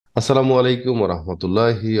আসসালামু আলাইকুম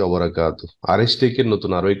রহমতুল্লাহি ওবারাকাতু। আরএস টেকের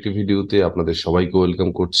নতুন আরো একটি ভিডিওতে আপনাদের সবাইকে ওয়েলকাম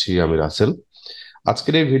করছি। আমি রাসেল।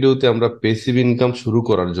 আজকের এই ভিডিওতে আমরা পেসিভ ইনকাম শুরু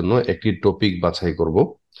করার জন্য একটি টপিক বাছাই করব।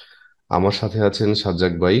 আমার সাথে আছেন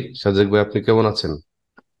সাজ্জাক ভাই। সাজ্জাক ভাই, আপনি কেমন আছেন?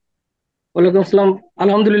 ওয়ালাইকুম আসসালাম।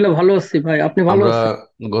 আলহামদুলিল্লাহ ভালো আছি ভাই, আপনি ভালো আমরা আছেন?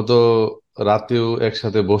 গত রাতেও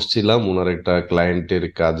একসাথে বসছিলাম ওনার একটা ক্লায়েন্টের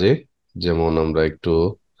কাজে। যেমন আমরা একটু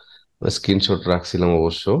স্ক্রিনশট রাখছিলাম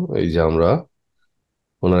অবশ্য। এই যে আমরা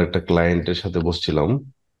ওনার একটা ক্লায়েন্টের সাথে বসছিলাম,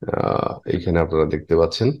 এইখানে আপনারা দেখতে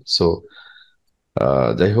পাচ্ছেন। সো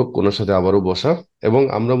যাই হোক, ওনার সাথে আবারও বসা, এবং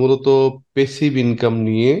আমরা মূলত পেসিভ ইনকাম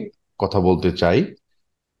নিয়ে কথা বলতে চাই।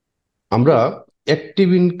 আমরা অ্যাক্টিভ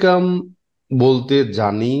ইনকাম বলতে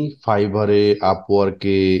জানি ফাইবারে,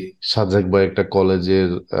 আপওয়ার্কে। সাজেক ভাই একটা কলেজের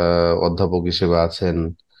অধ্যাপক হিসেবে আছেন।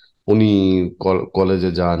 উনি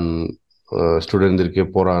কলেজে যান, স্টুডেন্টদেরকে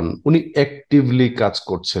পড়ান, উনি অ্যাক্টিভলি কাজ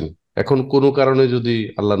করছেন। এখন কোনো কারণে যদি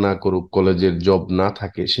আল্লাহ না করুক কলেজের জব না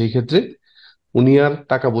থাকে, সেই ক্ষেত্রে উনি আর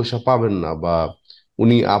টাকা পয়সা পাবেন না। বা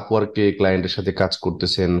উনি আপওয়ার্কে ক্লায়েন্টের সাথে কাজ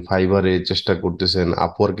করতেছেন, ফাইবারে চেষ্টা করতেছেন,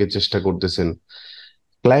 আপওয়ার্কে চেষ্টা করতেছেন।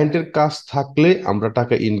 ক্লায়েন্টের কাজ থাকলে আমরা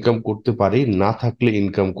টাকা ইনকাম করতে পারি, না থাকলে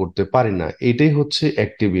ইনকাম করতে পারি না। এটাই হচ্ছে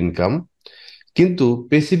অ্যাক্টিভ ইনকাম। কিন্তু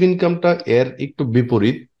পেসিভ ইনকামটা এর একটু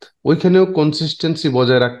বিপরীত। ওইখানেও কনসিস্টেন্সি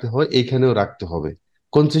বজায় রাখতে হয়, এইখানেও রাখতে হবে।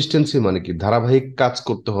 কনসিস্টেন্সি মানে কি, ধারাবাহিক কাজ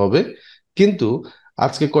করতে হবে। কিন্তু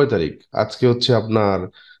আজকে কয় তারিখ? আজকে হচ্ছে আপনার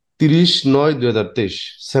 30/9/2023,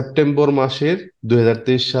 সেপ্টেম্বর মাসের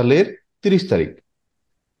 2023 সালের 30 তারিখ।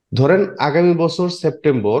 ধরেন আগামী বছর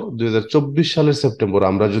সেপ্টেম্বর, 2024 সালের সেপ্টেম্বর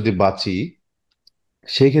আমরা যদি বাঁচি,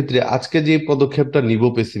 সেই ক্ষেত্রে আজকে যে পদক্ষেপটা নিব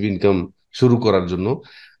পেসিভ ইনকাম শুরু করার জন্য,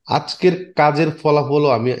 আজকের কাজের ফলাফলও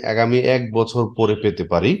আমি আগামী 1 বছর পরে পেতে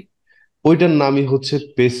পারি। ওইটার নামই হচ্ছে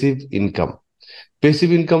পেসিভ ইনকাম। পেসিভ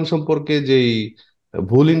ইনকাম সম্পর্কে যেই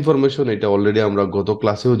ভুল ইনফরমেশন, এটা অলরেডি আমরা গত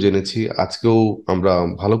ক্লাসেও জেনেছি, আজকেও আমরা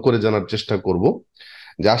ভালো করে জানার চেষ্টা করব।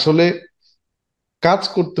 যে আসলে কাজ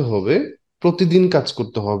করতে হবে, প্রতিদিন কাজ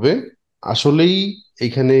করতে হবে। আসলেই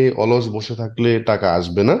এখানে অলস বসে থাকলে টাকা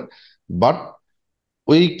আসবে না। বাট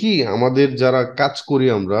ওই কি, আমাদের যারা কাজ করি,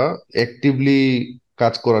 আমরা অ্যাক্টিভলি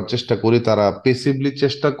কাজ করার চেষ্টা করি, তারা পেসিভলি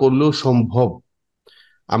চেষ্টা করলেও সম্ভব।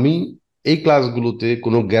 আমি এই ক্লাসগুলোতে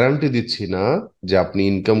কোনো গ্যারান্টি দিচ্ছি না যে আপনি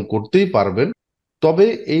ইনকাম করতেই পারবেন। তবে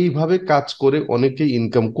এইভাবে কাজ করে অনেকেই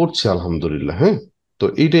ইনকাম করছে আলহামদুলিল্লাহ। হ্যাঁ, তো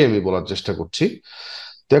এইটাই আমি বলার চেষ্টা করছি।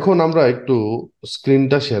 তো এখন আমরা একটু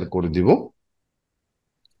স্ক্রিনটা শেয়ার করে দিব।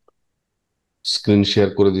 স্ক্রিন শেয়ার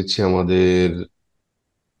করে দিচ্ছি আমাদের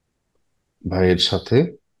ভাইয়ের সাথে।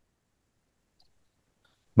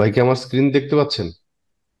 ভাইকে আমার স্ক্রিন দেখতে পাচ্ছেন?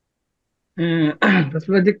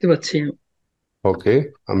 আসলে দেখতে পাচ্ছি। ওকে।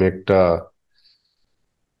 আমি একটা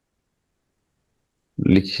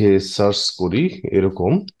লিখে সার্চ করি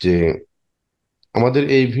এরকম, যে আমাদের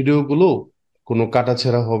এই ভিডিওগুলো কোনো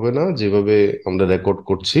কাটাছেঁড়া হবে না, যেভাবে আমরা রেকর্ড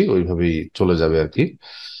করছি ওইভাবেই চলে যাবে আর কি।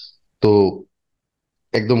 তো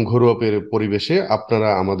একদম ঘরোয়া পরিবেশে আপনারা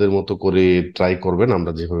আমাদের মতো করে ট্রাই করবেন,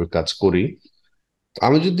 আমরা যেভাবে কাজ করি।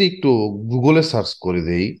 আমি যদি একটু গুগলে সার্চ করে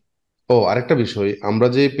দেই। ও আরেকটা বিষয়, আমরা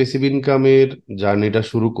যে পেসিভ ইনকামের জার্নিটা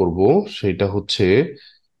শুরু করব, সেটা হচ্ছে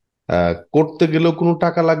করতে গেলেও কোনো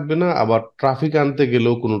টাকা লাগবে না, আবার ট্রাফিক আনতে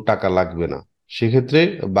গেলেও কোনো টাকা লাগবে না। সেক্ষেত্রে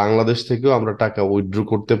বাংলাদেশ থেকেও আমরা টাকা উইথড্র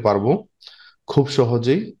করতে পারবো খুব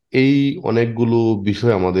সহজেই। এই অনেকগুলো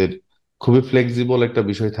বিষয় আমাদের খুবই ফ্লেক্সিবল একটা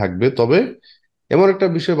বিষয় থাকবে। তবে এমন একটা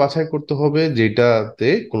বিষয় বাছাই করতে হবে যেটাতে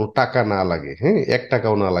কোনো টাকা না লাগে, হ্যাঁ, 1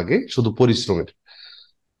 টাকাও না লাগে, শুধু পরিশ্রমের।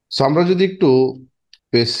 সো আমরা যদি একটু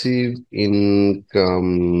পেসিভ ইনকাম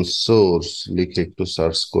সোর্স লিখে একটু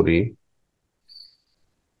সার্চ করি,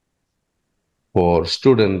 ফর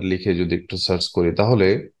স্টুডেন্ট লিখে যদি একটু সার্চ করি, তাহলে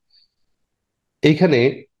এইখানে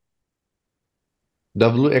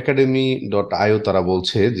WAcademy.io তারা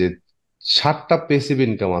বলছে যে 7টা পেসিভ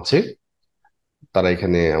ইনকাম আছে। তারা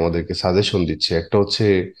এখানে আমাদেরকে সাজেশন দিচ্ছে। একটা হচ্ছে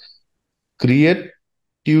ক্রিয়েট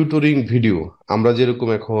টিউটরিং ভিডিও। আমরা যেরকম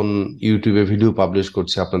এখন ইউটিউবে ভিডিও পাবলিশ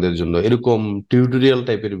করছি আপনাদের জন্য, এরকম টিউটোরিয়াল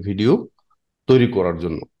টাইপের ভিডিও তৈরি করার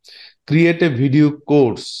জন্য। ক্রিয়েট এ ভিডিও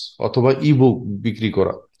কোর্স অথবা ইবুক বিক্রি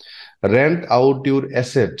করা। Rent out your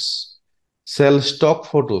assets. Sell stock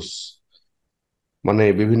photos, মানে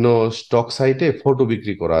বিভিন্ন স্টক সাইটে ফটো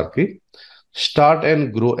বিক্রি করা আর কি। Start and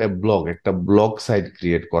grow A blog, একটা ব্লগ সাইট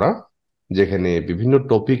ক্রিয়েট করা, যেখানে বিভিন্ন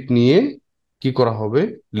টপিক নিয়ে কি করা হবে,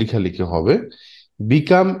 লেখালেখি হবে।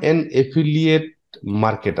 Become N affiliate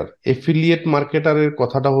marketer. Affiliate মার্কেটারের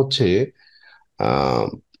কথাটা হচ্ছে আহ,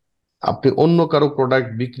 আপনি অন্য কারো প্রোডাক্ট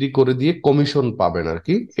বিক্রি করে দিয়ে কমিশন পাবেন আর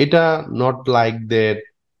কি। এটা নট লাইক দ্যাট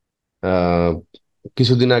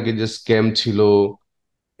কিছুদিন আগে যে স্ক্যাম ছিল,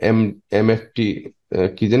 এম এমএফটি,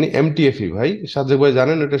 কি জানি, এমটিএফই, ভাই সাজ্জাদ ভাই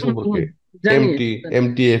জানেন এটা হুম, সম্পর্কে? হুম, জানি এমটি জানি।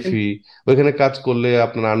 এমটিএফই, ওইখানে কাজ করলে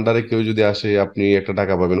আপনার আন্ডারে কেউ যদি আসে আপনি একটা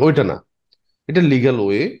টাকা পাবেন, ওইটা না। এটা লিগ্যাল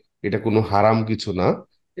ওয়ে, এটা কোনো হারাম কিছু না।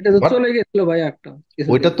 এটা তো বাট চলে গেছিল ভাই একটা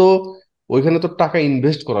ওইটা কিছুদিন। তো, ওইখানে তো টাকা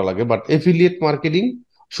ইনভেস্ট করা লাগে। বাট এফিলিয়েট মার্কেটিং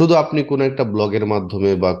শুধু আপনি কোনো একটা ব্লগের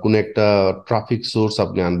মাধ্যমে বা কোনো একটা ট্রাফিক সোর্স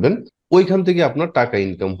আপনি আনবেন, ওইখান থেকে আপনার টাকা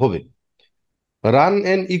ইনকাম হবে। Run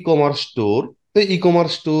N e commerce store, তো ই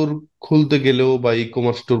কমার্স স্টোর খুলতে গেলেও বা ই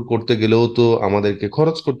কমার্স স্টোর করতে গেলেও তো আমাদেরকে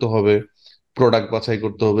খরচ করতে হবে, প্রোডাক্ট বাছাই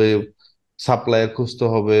করতে হবে, সাপ্লায়ার খুঁজতে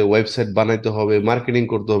হবে, ওয়েবসাইট বানাইতে হবে, মার্কেটিং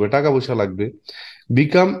করতে হবে, টাকা পয়সা লাগবে।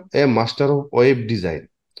 Become a master of web design,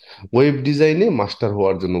 web ডিজাইনে মাস্টার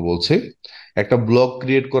হওয়ার জন্য বলছে। একটা ব্লগ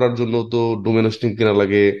ক্রিয়েট করার জন্য তো ডোমেন হোস্টিং কেনা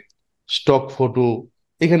লাগে, স্টক ফটো,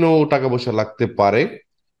 এখানেও টাকা পয়সা লাগতে পারে।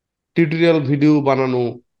 টিউটোরিয়াল ভিডিও বানানো,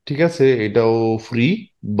 ঠিক আছে, এটাও ফ্রি,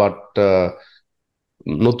 বাট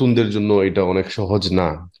নতুনদের জন্য এটা অনেক সহজ না।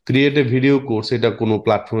 ক্রিয়েট এ ভিডিও কোর্স, এটা কোনো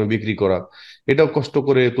প্ল্যাটফর্মে বিক্রি করা, এটাও কষ্ট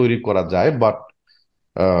করে তৈরি করা যায়, বাট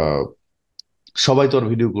সবাই তো আর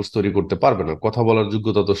ভিডিও কোর্স তৈরি করতে পারবে না, কথা বলার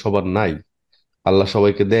যোগ্যতা তো সবার নাই, আল্লাহ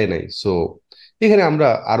সবাইকে দেয় নাই। সো এখানে আমরা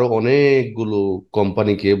আরো অনেকগুলো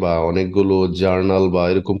কোম্পানিকে বা অনেকগুলো জার্নাল বা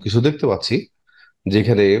এরকম কিছু দেখতে পাচ্ছি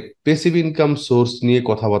যেখানে পেসিভ ইনকাম সোর্স নিয়ে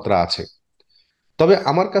কথাবার্তা আছে। তবে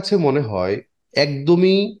আমার কাছে মনে হয়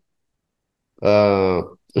একদমই আহ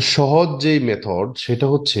সহজ যে মেথড সেটা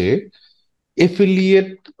হচ্ছে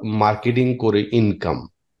এফিলিয়েট মার্কেটিং করে ইনকাম।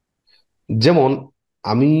 যেমন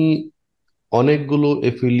আমি অনেকগুলো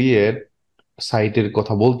এফিলিয়েট সাইটের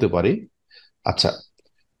কথা বলতে পারি। আচ্ছা,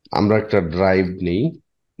 আমরা একটা ড্রাইভ নেই,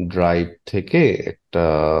 ড্রাইভ থেকে একটা,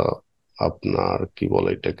 আপনার কি বলে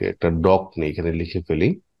এটাকে, একটা ডক নেই, এখানে লিখে ফেলি।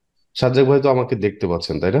 সাজ্জাক ভাই তো আমাকে দেখতে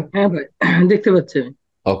পাচ্ছেন, তাই না? হ্যাঁ ভাই, দেখতে পাচ্ছি আমি।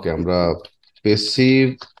 ওকে, আমরা পেসিভ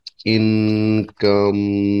ইনকাম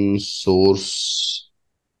সোর্স।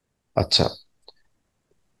 আচ্ছা,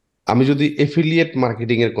 আমি যদি এফিলিয়েট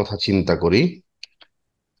মার্কেটিং এর কথা চিন্তা করি,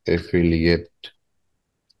 এফিলিয়েট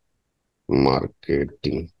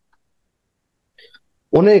মার্কেটিং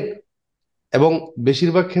অনেক, এবং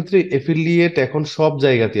বেশিরভাগ ক্ষেত্রে এফিলিয়েট এখন সব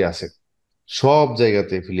জায়গাতে আছে, সব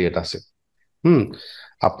জায়গাতে এফিলিয়েট আছে। হুম,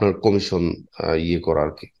 আপনার কমিশন ইয়ে করা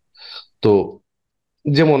আর কি। তো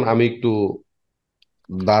যেমন আমি একটু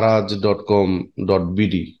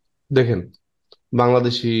daraz.com.bd দেখেন,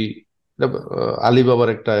 বাংলাদেশি, এটা, আলিবাবার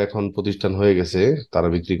একটা এখন প্রতিষ্ঠান হয়ে গেছে, তারা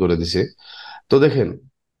বিক্রি করে দিছে। তো দেখেন,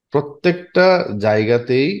 প্রত্যেকটা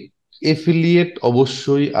জায়গাতেই এফিলিয়েট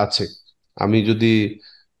অবশ্যই আছে। আমি যদি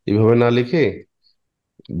এভাবে না লিখে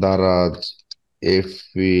দারাজ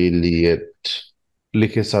এফিলিয়েট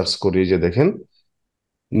লিখে সার্চ করি, যে দেখেন,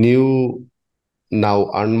 new now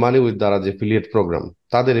earn money with Daraz affiliate programme,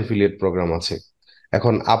 তাদের এফিলিয়েট প্রোগ্রাম আছে।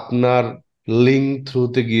 এখন আপনার লিঙ্ক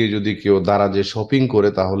থ্রুতে গিয়ে যদি কেউ দারাজে শপিং করে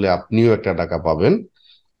তাহলে আপনিও একটা টাকা পাবেন।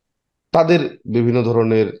 তাদের বিভিন্ন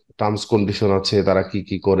ধরনের টার্মস কন্ডিশন আছে, তারা কি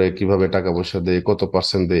কি করে, কিভাবে টাকা পয়সা দেয়, কত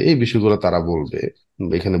পার্সেন্ট দেয়, এই বিষয়গুলো তারা বলবে,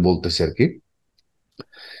 এখানে বলতেছে আর কি।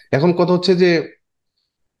 এখন কথা হচ্ছে যে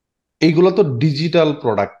এইগুলো তো ডিজিটাল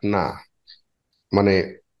প্রোডাক্ট না। মানে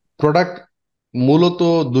প্রোডাক্ট মূলত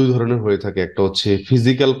দুই ধরনের হয়ে থাকে, একটা হচ্ছে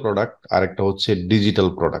ফিজিক্যাল প্রোডাক্ট আর একটা হচ্ছে ডিজিটাল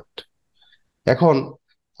প্রোডাক্ট। এখন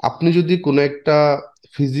আপনি যদি কোনো একটা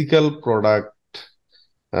ফিজিক্যাল প্রোডাক্ট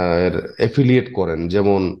এর এফিলিয়েট করেন,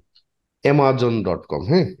 যেমন অ্যামাজন.কম,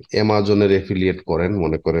 হ্যাঁ, অ্যামাজনের এফিলিয়েট করেন,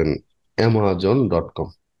 মনে করেন অ্যামাজন.কম।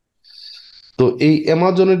 তো এই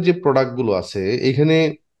অ্যামাজনের যে প্রোডাক্ট গুলো আছে, এখানে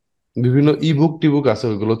বিভিন্ন ইবুক টিবুক আছে,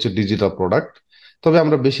 ওইগুলো হচ্ছে ডিজিটাল প্রোডাক্ট। তবে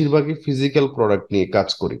আমরা বেশিরভাগই ফিজিক্যাল প্রোডাক্ট নিয়ে কাজ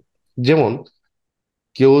করি। যেমন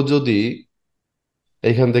কেউ যদি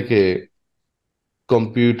এখান থেকে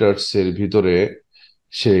কম্পিউটার্স এর ভিতরে,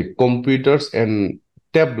 সে কম্পিউটার্স এন্ড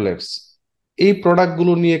ট্যাবলেটস, এই প্রোডাক্ট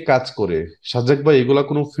গুলো নিয়ে কাজ করে, সাজ্জাক ভাই এগুলা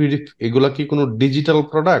কোনো এগুলা কি কোনো ডিজিটাল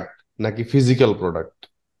প্রোডাক্ট নাকি ফিজিক্যাল প্রোডাক্ট,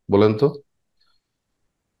 বলেন তো?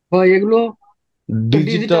 ভাই এগুলো তো ডিজিটাল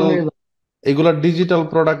ডিজিটাল, হয়ে যাবে। এগুলা ডিজিটাল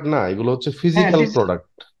প্রোডাক্ট না, এগুলো হচ্ছে হ্যাঁ, ফিজিক্যাল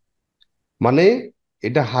প্রোডাক্ট। মানে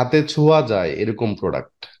এটা হাতে ছোঁয়া যায় এরকম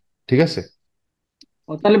প্রোডাক্ট, ঠিক আছে?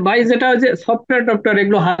 তাহলে ভাই যেটা যে সফটওয়্যার টফটওয়্যার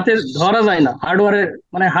এগুলো হাতে ধরা যায় না, হার্ডওয়্যারে,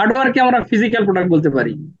 মানে হার্ডওয়্যারকে আমরা ফিজিক্যাল প্রোডাক্ট বলতে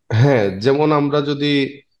পারি। হ্যাঁ, যেমন আমরা যদি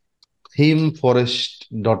থিম ফরেস্ট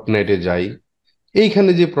ডট নেটে যাই,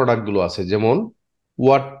 এইখানে যে প্রোডাক্ট গুলো আছে, যেমন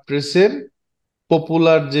ওয়ার্ডপ্রেসের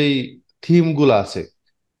পপুলার যেই থিম গুলো আছে,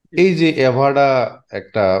 এই যে এভাডা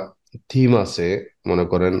একটা থিম আছে, মনে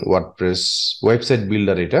করেন ওয়ার্ডপ্রেস ওয়েবসাইট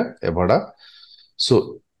বিল্ডার, এটা এভাডা। সো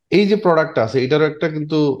এই যে প্রোডাক্ট আছে এটারও একটা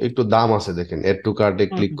কিন্তু একটু দাম আছে, দেখেন এড টু কার্টে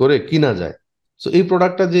হুম, ক্লিক হুম। করে কিনা যায়। সো এই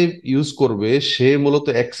প্রোডাক্টটা যে ইউজ করবে সে মূলত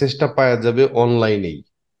অ্যাক্সেসটা পাওয়া যাবে অনলাইনেই।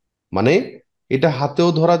 মানে এটা হাতেও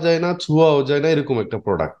ধরা যায় না, ছোঁয়াও যায় না, এরকম একটা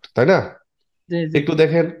প্রোডাক্ট, তাই না? জি জি। একটু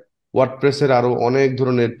দেখেন, ওয়ার্ডপ্রেসের আরো অনেক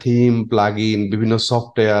ধরনের থিম, প্লাগইন, বিভিন্ন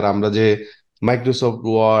সফটওয়্যার, আমরা যে মাইক্রোসফট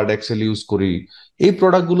ওয়ার্ড, এক্সেল ইউজ করি, এই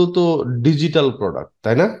প্রোডাক্টগুলো তো ডিজিটাল প্রোডাক্ট,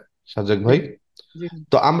 তাই না সাজ্জাক জি ভাই? জি।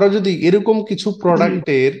 তো আমরা যদি এরকম কিছু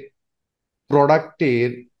প্রোডাক্টের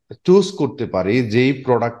চুজ করতে পারি, যেই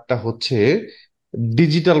প্রোডাক্টটা হচ্ছে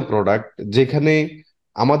ডিজিটাল প্রোডাক্ট, যেখানে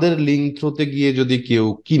আমাদের লিঙ্ক থ্রুতে গিয়ে যদি কেউ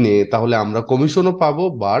কিনে তাহলে আমরা কমিশনও পাবো,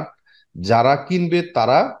 বাট যারা কিনবে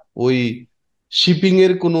তারা ওই শিপিং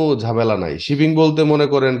এর কোনো ঝামেলা নাই। শিপিং বলতে মনে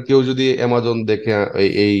করেন কেউ যদি অ্যামাজন দেখে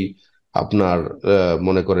এই আপনার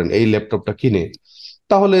মনে করেন এই ল্যাপটপটা কিনে,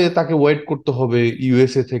 তাহলে তাকে ওয়েট করতে হবে,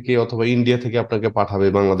 ইউএসএ থেকে অথবা ইন্ডিয়া থেকে আপনাকে পাঠাবে,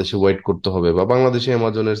 বাংলাদেশে ওয়েট করতে হবে, বা বাংলাদেশে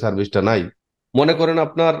অ্যামাজনের সার্ভিসটা নাই। মনে করেন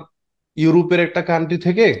আপনার ইউরোপের একটা কান্ট্রি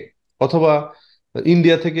থেকে অথবা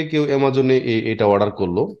ইন্ডিয়া থেকে কেউ অ্যামাজনে এটা অর্ডার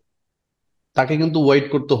করলো, তাকে কিন্তু ওয়েট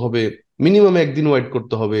করতে হবে, মিনিমাম একদিন ওয়েট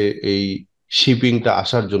করতে হবে এই শিপিংটা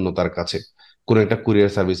আসার জন্য তার কাছে, কোন একটা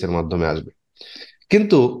কুরিয়ার সার্ভিসের মাধ্যমে আসবে।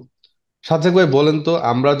 কিন্তু সাজ্জাক ভাই বলেন তো,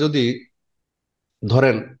 আমরা যদি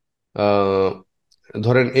ধরেন আহ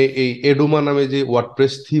ধরেন এই এডুমা নামে যে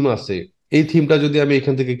ওয়ার্ডপ্রেস থিম আছে, এই থিমটা যদি আমি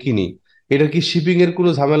এখান থেকে কিনি, এটা কি শিপিং এর কোনো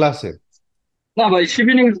ঝামেলা আছে? না ভাই,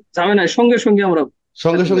 শিপিং ঝামেলা নাই, সঙ্গে সঙ্গে আমরা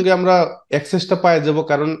সঙ্গে পেতে পারি। সঙ্গে আমরা অ্যাক্সেসটা পাই যাব,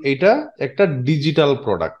 কারণ এটা একটা ডিজিটাল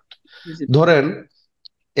প্রোডাক্ট। ডিজিটাল। ধরেন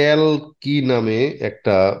এল কি নামে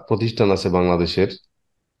একটা প্রতিষ্ঠান আছে বাংলাদেশের,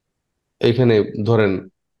 এখানে ধরেন,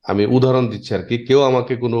 আমি উদাহরণ দিচ্ছি আর কি, কেউ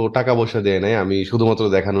আমাকে কোনো টাকা পয়সা দেয় নাই, আমি শুধুমাত্র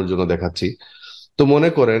দেখানোর জন্য দেখাচ্ছি। তো মনে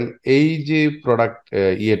করেন এই যে প্রোডাক্ট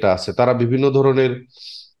ইয়েটা আছে, তারা বিভিন্ন ধরনের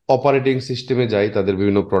অপারেটিং সিস্টেমে যায়, তাদের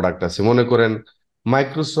বিভিন্ন প্রোডাক্ট আছে, মনে করেন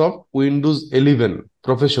মাইক্রোসফট উইন্ডোজ 11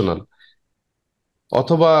 প্রফেশনাল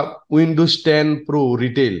অথবা উইন্ডোজ 10 প্রো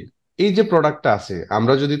রিটেল, এই যে প্রোডাক্টটা আছে,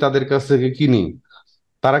 আমরা যদি তাদের কাছ থেকে কিনি,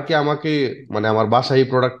 তারা কি আমাকে মানে আমার বাসায় এই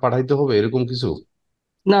প্রোডাক্ট পাঠাইতে হবে এরকম কিছু?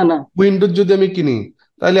 না না। উইন্ডোজ যদি আমি কিনি,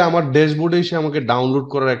 তাহলে আমার ড্যাশবোর্ডে এসে আমাকে ডাউনলোড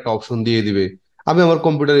করার একটা অপশন দিয়ে দিবে, আমি আমার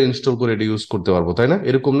কম্পিউটারে ইনস্টল করে এটা ইউজ করতে পারবো, তাই না?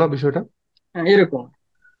 এরকম না বিষয়টা? হ্যাঁ, এরকম।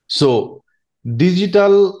 সো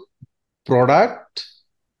ডিজিটাল প্রোডাক্ট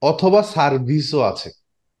অথবা সার্ভিসও আছে,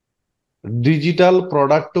 ডিজিটাল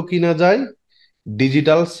প্রোডাক্টও কিনা যায়,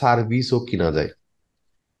 ডিজিটাল সার্ভিসও কিনা যায়।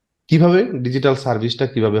 কিভাবে ডিজিটাল সার্ভিসটা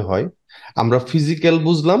কিভাবে হয়? আমরা ফিজিক্যাল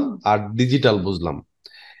বুঝলাম আর ডিজিটাল বুঝলাম।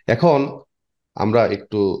 এখন আমরা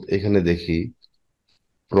একটু এখানে দেখি,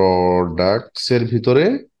 প্রোডাক্টস এর ভিতরে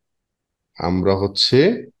আমরা হচ্ছে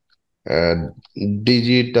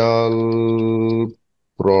ডিজিটাল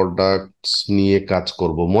প্রোডাক্টস নিয়ে কাজ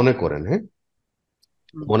করব মনে করেন, হ্যাঁ,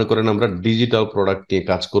 হুম, মনে করেন আমরা ডিজিটাল প্রোডাক্ট নিয়ে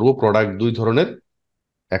কাজ করব। প্রোডাক্ট দুই ধরনের,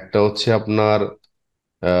 একটা হচ্ছে আপনার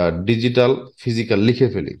ডিজিটাল, ফিজিক্যাল, লিখে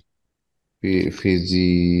ফেলি,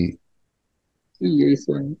 ফিজি,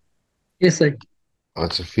 এসআই। এসআই।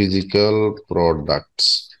 আচ্ছা, ফিজিক্যাল প্রোডাক্টস।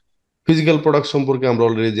 ফিজিক্যাল প্রোডাক্ট সম্পর্কে আমরা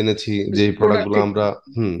অলরেডি জেনেছি, যে প্রোডাক্টগুলো প্রোডাক্টিভ। আমরা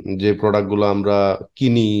যে প্রোডাক্টগুলো আমরা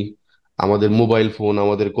কিনি, আমাদের মোবাইল ফোন,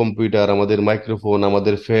 আমাদের কম্পিউটার, আমাদের মাইক্রোফোন,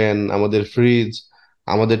 আমাদের ফ্যান, আমাদের ফ্রিজ,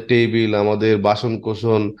 আমাদের টেবিল, আমাদের বাসন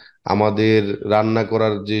কোসন, আমাদের রান্না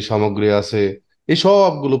করার যে সামগ্রী আছে, এই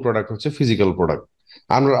সবগুলো প্রোডাক্ট হচ্ছে ফিজিক্যাল প্রোডাক্ট।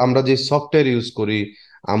 আমরা আমরা যে সফটওয়্যার ইউজ করি,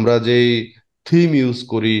 আমরা যে থিম ইউজ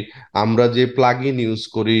করি, আমরা যে প্লাগ ইন ইউজ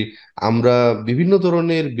করি, আমরা বিভিন্ন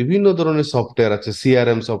ধরনের সফটওয়্যার আছে,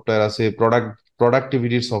 সিআরএম সফটওয়্যার আছে,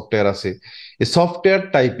 প্রোডাক্টিভিটির সফটওয়্যার আছে। এই সফটওয়্যার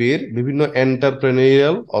টাইপের বিভিন্ন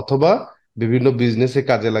এন্টারপ্রেনিউরিয়াল অথবা বিভিন্ন বিজনেসে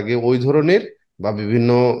কাজে লাগে ওই ধরনের, বা বিভিন্ন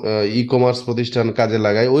ই কমার্স প্রতিষ্ঠান কাজে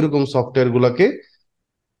লাগায় ওইরকম সফটওয়্যার গুলাকে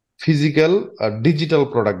ফিজিক্যাল আর ডিজিটাল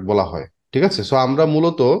প্রোডাক্ট বলা হয়। ঠিক আছে, সো আমরা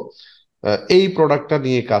মূলত এই প্রোডাক্টটা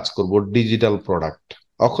নিয়ে কাজ করব, ডিজিটাল প্রোডাক্ট।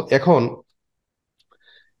 এখন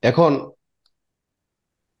এখন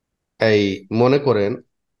এই মনে করেন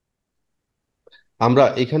আমরা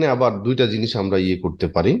এখানে আবার দুইটা জিনিস আমরা ইয়ে করতে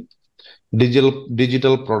পারি, ডিজিটাল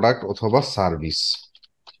ডিজিটাল প্রোডাক্ট অথবা সার্ভিস।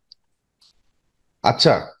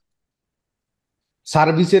 আচ্ছা,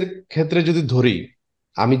 সার্ভিসের ক্ষেত্রে যদি ধরি,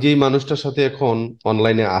 আমি যেই মানুষটার সাথে এখন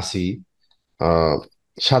অনলাইনে আসি, আহ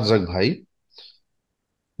সাজ্জাক ভাই,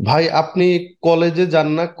 ভাই আপনি কলেজে যান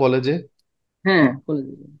না? কলেজে, হ্যাঁ,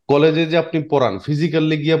 কলেজে। কলেজে যে আপনি পড়ান,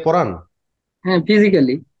 ফিজিক্যালি গিয়ে পড়ান, হ্যাঁ,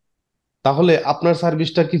 ফিজিক্যালি। তাহলে আপনার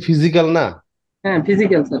সার্ভিসটা কি ফিজিক্যাল না? হ্যাঁ,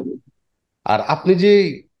 ফিজিক্যাল সার্ভিস। আর আপনি যে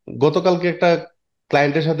গতকালকে একটা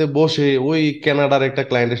ক্লায়েন্টের সাথে বসে, ওই কানাডার একটা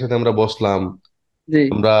ক্লায়েন্টের সাথে আমরা বসলাম, জি।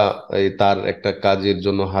 আমরা এই তার একটা কাজের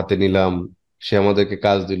জন্য হাতে নিলাম, সে আমাদেরকে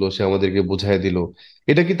কাজ দিল, সে আমাদেরকে বুঝাই দিল,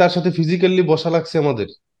 এটা কি তার সাথে ফিজিক্যালি বসা লাগছে আমাদের?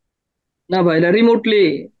 না ভাই, এটা রিমোটলি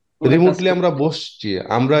আমরা কাজ রিমোটলি করি। আমরা বসছি,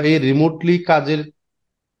 আমরা এই রিমোটলি কাজের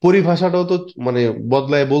পরিভাষাটাও তো মানে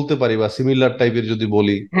বদলায় বলতে পারি, বা সিমিলার টাইপের যদি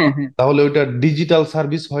বলি, হ্যাঁ হ্যাঁ তাহলে ওইটা ডিজিটাল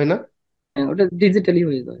সার্ভিস হয় না? হ্যাঁ, ওটা ডিজিটালি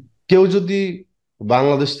হয়ে যায়। কেউ যদি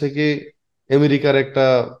বাংলাদেশ থেকে আমেরিকার একটা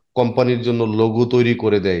কোম্পানির জন্য লোগো তৈরি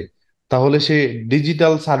করে দেয়, তাহলে সে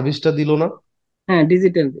ডিজিটাল সার্ভিসটা দিল না? হ্যাঁ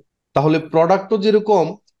ডিজিটাল। তাহলে প্রোডাক্টও যেরকম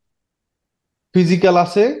ফিজিক্যাল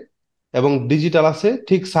আছে এবং ডিজিটাল আছে,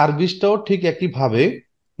 ঠিক সার্ভিসটাও ঠিক একই ভাবে।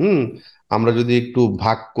 হুম। আমরা যদি একটু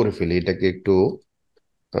ভাগ করে ফেলি এটাকে, একটু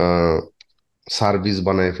আহ সার্ভিস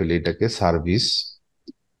বানায় ফেলি এটাকে, সার্ভিস।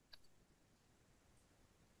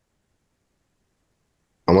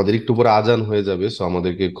 আমাদের একটু পরে আজান হয়ে যাবে, সো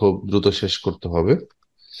আমাদেরকে খুব দ্রুত শেষ করতে হবে।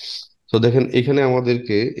 তো দেখেন এখানে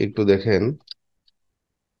আমাদেরকে একটু দেখেন,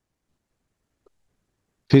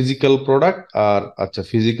 ফিজিক্যাল প্রোডাক্ট আর আচ্ছা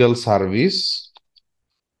ফিজিক্যাল সার্ভিস।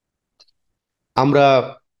 আমরা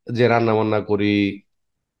যে রান্না বান্না করি,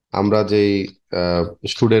 আমরা যে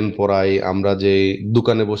স্টুডেন্ট পড়াই, আমরা যে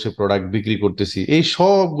দোকানে বসে প্রোডাক্ট বিক্রি করতেছি, এই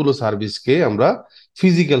সবগুলো সার্ভিসকে আমরা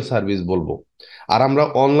ফিজিক্যাল সার্ভিস বলবো। আর আমরা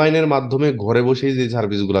অনলাইনের মাধ্যমে ঘরে বসেই যে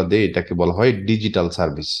সার্ভিসগুলো দেই এটাকে বলা হয় ডিজিটাল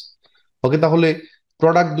সার্ভিস। ওকে, তাহলে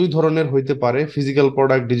প্রোডাক্ট দুই ধরনের হইতে পারে, ফিজিক্যাল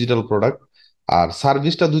প্রোডাক্ট, ডিজিটাল প্রোডাক্ট। আর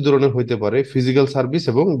সার্ভিসটা দুই ধরনের হইতে পারে, ফিজিক্যাল সার্ভিস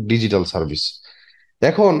এবং ডিজিটাল সার্ভিস।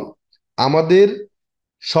 এখন আমাদের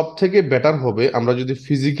সব থেকে বেটার হবে আমরা যদি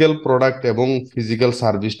ফিজিক্যাল প্রোডাক্ট এবং ফিজিক্যাল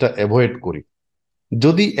সার্ভিসটা অ্যাভয়েড করি।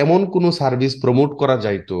 যদি এমন কোনো সার্ভিস প্রমোট করা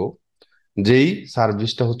যাইতো যেই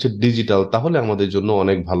সার্ভিসটা হচ্ছে ডিজিটাল, তাহলে আমাদের জন্য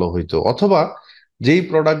অনেক ভালো হইতো। অথবা যেই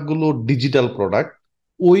প্রোডাক্টগুলো ডিজিটাল প্রোডাক্ট,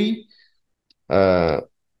 ওই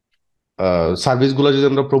সার্ভিসগুলো যদি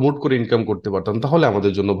আমরা প্রমোট করে ইনকাম করতে পারতাম, তাহলে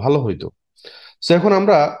আমাদের জন্য ভালো হইতো। তো এখন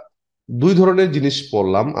আমরা দুই ধরনের জিনিস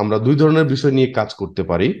পড়লাম, আমরা দুই ধরনের বিষয় নিয়ে কাজ করতে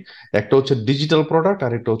পারি। একটা হচ্ছে ডিজিটাল প্রোডাক্ট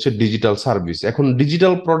আর একটা হচ্ছে ডিজিটাল সার্ভিস। এখন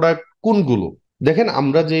ডিজিটাল প্রোডাক্ট কোনগুলো? দেখেন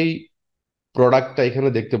আমরা যেই প্রোডাক্টটা এখানে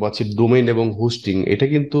দেখতে পাচ্ছি, ডোমেইন এবং হোস্টিং, এটা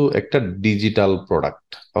কিন্তু একটা ডিজিটাল প্রোডাক্ট।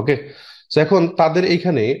 ওকে, তো এখন তাদের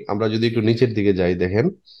এইখানে আমরা যদি একটু নিচের দিকে যাই, দেখেন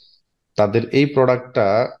তাদের এই প্রোডাক্টটা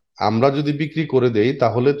আমরা যদি বিক্রি করে দেই,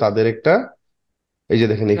 তাহলে তাদের একটা, এই যে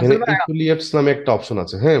দেখেন এখানে রাসেল ভাই, এফিলিয়েটস নামে একটা অপশন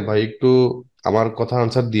আছে। হ্যাঁ ভাই, একটু আমার কথা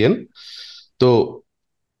আনসার দিয়েন। তো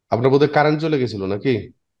আপনার বোধহয় কারেন্ট চলে গেছিল নাকি?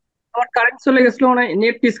 আমার কারেন্ট চলে গেছিল, মানে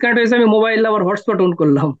নেট ডিসকানেক্ট হয়েছে, আমি মোবাইল আবার হটস্পট অন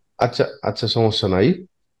করলাম। আচ্ছা আচ্ছা, সমস্যা নাই।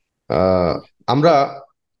 আহ আমরা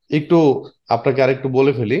একটু আপনাকে আরেকটু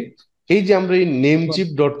বলে ফেলি। এই যে আমরা এই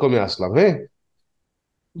নেমচিপ.কমে আসলাম, হ্যাঁ,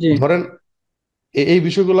 জি। ধরেন এই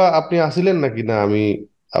বিষয়গুলো আপনি আসিলেন নাকি না?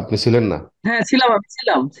 আপনি ছিলেন না? হ্যাঁ ছিলাম, আমি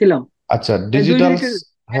ছিলাম আচ্ছা, এই দুই ডিজিটাল, মিনিটের।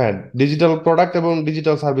 হ্যাঁ, ডিজিটাল প্রোডাক্ট এবং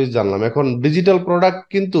ডিজিটাল সার্ভিস জানলাম। এখন ডিজিটাল প্রোডাক্ট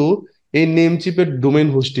কিন্তু এই নেমচিপের ডোমেইন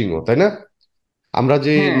হোস্টিংও, তাই না? আমরা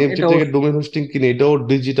যে হ্যাঁ এটা নেমচিপ থেকে অবশ্যই। ডোমেইন হোস্টিং কিনি, এটাও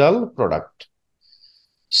ডিজিটাল প্রোডাক্ট।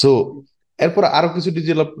 সো এরপর আরো কিছু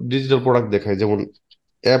ডিজিটাল ডিজিটাল প্রোডাক্ট দেখায়, যেমন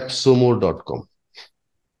অ্যাপসোমো.কম।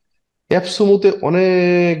 অ্যাপসোমোতে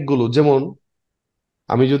অনেকগুলো, যেমন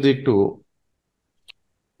আমি যদি একটু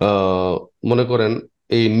আহ মনে করেন,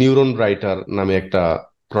 এই নিউরন রাইটার নামে একটা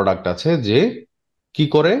প্রোডাক্ট আছে, যে কি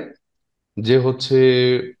করে, যে হচ্ছে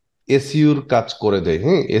এসইউর কাজ করে দেয়।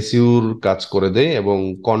 হ্যাঁ, এসইউর কাজ করে দেয় এবং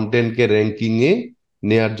কন্টেন্টকে র্যাঙ্কিং এ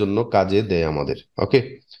নেয়ার জন্য কাজে দেয় আমাদের। ওকে,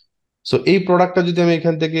 সো এই প্রোডাক্টটা যদি আমি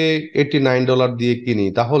এখান থেকে $89 দিয়ে কিনি,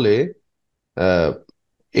 তাহলে আহ,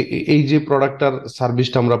 এই যে প্রোডাক্টটার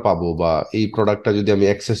সার্ভিসটা আমরা পাবো, বা এই প্রোডাক্টটা যদি আমি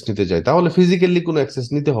অ্যাক্সেস নিতে চাই, তাহলে ফিজিক্যালি কোনো অ্যাক্সেস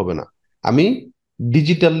নিতে হবে না। আমি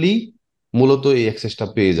ডিজিটালি মূলত এই অ্যাক্সেসটা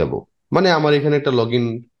পেয়ে যাব। মানে আমার এখানে একটা লগ ইন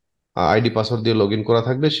আইডি পাসওয়ার্ড দিয়ে লগ ইন করা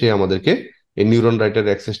থাকবে, সে আমাদেরকে এই নিউরন রাইটার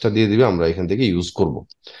অ্যাক্সেসটা দিয়ে দিবে, আমরা এখান থেকে ইউজ করব।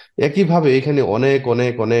 একইভাবে এখানে অনেক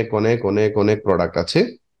অনেক অনেক অনেক অনেক অনেক প্রোডাক্ট আছে,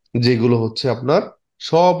 যেগুলো হচ্ছে আপনার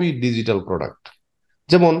সবই ডিজিটাল প্রোডাক্ট।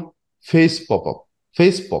 যেমন face pop up,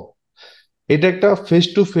 face pop, এটা একটা ফেস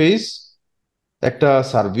টু ফেস একটা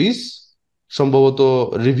সার্ভিস, সম্ভবত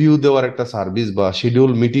রিভিউ দেওয়ার একটা সার্ভিস বা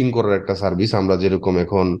শিডিউল মিটিং করার একটা সার্ভিস। আমরা যেরকম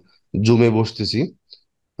এখন জুমে বসতেছি,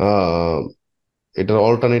 আহ এটার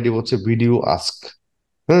অল্টারনেটিভ হচ্ছে ভিডিও আস্ক।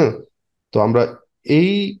 হ্যাঁ, তো আমরা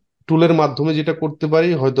এই টুলের মাধ্যমে যেটা করতে পারি,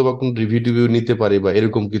 হয়তো বা কোন রিভিউ টিভিউ নিতে পারি বা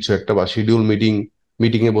এরকম কিছু একটা, বা শিডিউল মিটিং,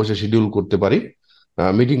 মিটিং এ বসে শিডিউল করতে পারি,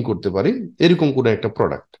 মিটিং করতে পারি, এরকম কোন একটা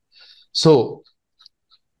প্রোডাক্ট। সো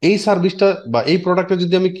এই সার্ভিসটা বা এই প্রোডাক্টটা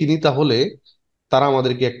যদি আমি কিনি, তাহলে তারা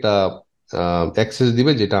আমাদেরকে একটা অ্যাক্সেস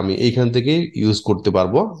দিবে, যেটা আমি এইখান থেকে ইউজ করতে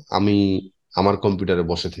পারবো, আমি আমার কম্পিউটারে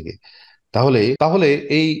বসে থেকে। তাহলে তাহলে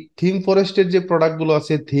এই থিম ফরেস্টের যে প্রোডাক্ট গুলো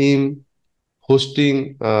আছে, থিম, হোস্টিং,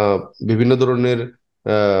 বিভিন্ন ধরনের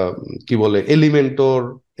আহ, কি বলে,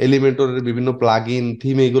 এলিমেন্টরের বিভিন্ন প্লাগ ইন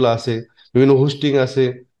থিম এগুলো আছে, বিভিন্ন হোস্টিং আছে,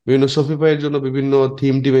 বিভিন্ন শপিফাই এর জন্য বিভিন্ন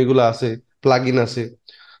থিম টিম এগুলো আছে, প্লাগ ইন আছে।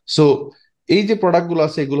 সো এই যে প্রোডাক্ট গুলো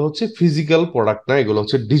আছে, এগুলো হচ্ছে ফিজিক্যাল প্রোডাক্ট না, এগুলো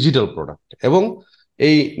হচ্ছে ডিজিটাল প্রোডাক্ট। এবং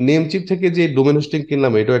এই নেমচিপ থেকে যে ডোমেন হোস্টিং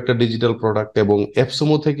কিনলাম এটাও একটা ডিজিটাল প্রোডাক্ট, এবং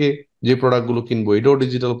অ্যাপসমো থেকে যে প্রোডাক্ট গুলো কিনবো এটাও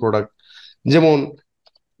ডিজিটাল প্রোডাক্ট। যেমন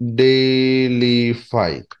ডেইলিফাই.কম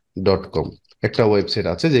একটা ওয়েবসাইট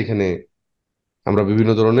আছে যেখানে আমরা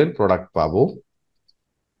বিভিন্ন ধরনের প্রোডাক্ট পাবো।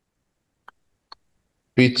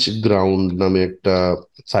 পিচ গ্রাউন্ড নামে একটা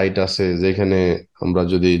সাইট আছে যেখানে আমরা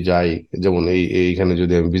যদি যাই, যেমন এইখানে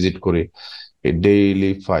যদি আমি ভিজিট করি, এই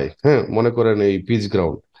ডেইলিফাই, হ্যাঁ, মনে করেন এই পিচ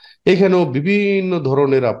গ্রাউন্ড, এখানেও বিভিন্ন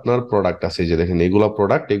ধরনের আপনার প্রোডাক্ট আছে। এই যে দেখেন এগুলা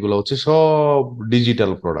প্রোডাক্ট, এগুলো হচ্ছে সব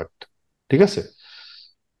ডিজিটাল প্রোডাক্ট, ঠিক আছে।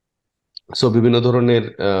 সো বিভিন্ন ধরনের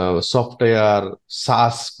সফটওয়্যার,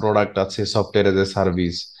 সাস প্রোডাক্ট আছে, সফটওয়্যার এজ এ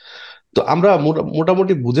সার্ভিস। তো আমরা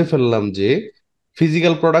মোটামুটি বুঝে ফেললাম যে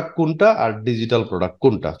ফিজিক্যাল প্রোডাক্ট কোনটা আর ডিজিটাল প্রোডাক্ট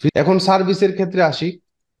কোনটা। এখন সার্ভিসের ক্ষেত্রে আসি।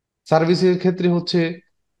 সার্ভিসের ক্ষেত্রে হচ্ছে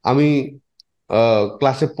আমি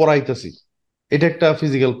ক্লাসে পড়াইতেছি, এটা একটা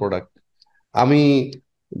ফিজিক্যাল প্রোডাক্ট। আমি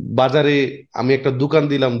বাজারে আমি একটা দোকান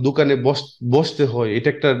দিলাম, দোকানে বসতে হয়, এটা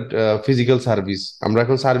একটা ফিজিক্যাল সার্ভিস। আমরা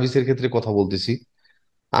এখন সার্ভিসের ক্ষেত্রে কথা বলতেছি।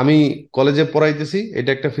 আমি কলেজে পড়াইতেছি, এটা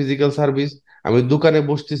একটা ফিজিক্যাল সার্ভিস। আমি দোকানে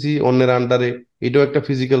বসতেছি অন্যের আন্ডারে, এটাও একটা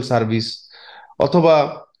ফিজিক্যাল সার্ভিস। অথবা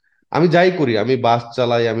আমি যাই করি, আমি বাস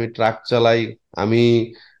চালাই, আমি ট্রাক চালাই, আমি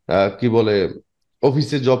কি বলে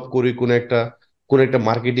অফিসে জব করি, কোন একটা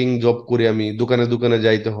মার্কেটিং জব করি, আমি দোকানে দোকানে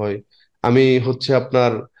যাইতে হয়। আমি হচ্ছে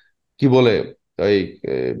আপনার কি বলে এই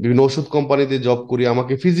বিভিন্ন ওষুধ কোম্পানিতে জব করি,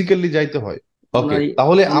 আমাকে ফিজিক্যালি যাইতে হয়। ওকে, ভাই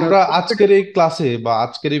তাহলে আমরা আমরা সফটওয়্যার। আজকের এই ক্লাসে বা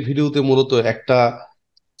আজকের এই ভিডিওতে মূলত একটা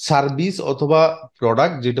সার্ভিস অথবা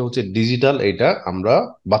প্রোডাক্ট যেটা হচ্ছে ডিজিটাল, এটা আমরা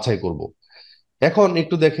বাছাই করব। এখন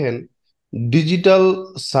একটু দেখেন, ডিজিটাল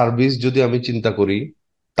সার্ভিস যদি আমি চিন্তা করি,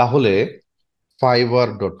 তাহলে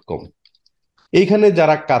ফাইবার.কম, এইখানে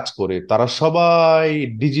যারা কাজ করে তারা সবাই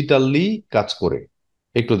ডিজিটালি কাজ করে।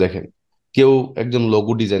 একটু দেখেন, কেউ একজন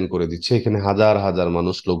লোগো ডিজাইন করে দিচ্ছে, এখানে হাজার হাজার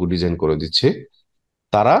মানুষ লোগো ডিজাইন করে দিচ্ছে,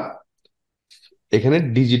 তারা এখানে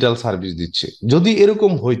ডিজিটাল সার্ভিস দিচ্ছে। যদি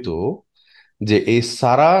এরকম হইতো যে এই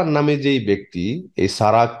সারা নামে যেই ব্যক্তি, এই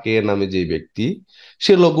সারা কে নামে যেই ব্যক্তি,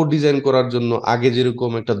 সে লোগো ডিজাইন করার জন্য আগে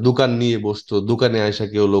যেরকম একটা দোকান নিয়ে বসতো, দোকানে আয়সা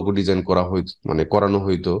কেউ লোগো ডিজাইন করা হইতো, মানে করানো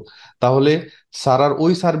হইতো, তাহলে সারার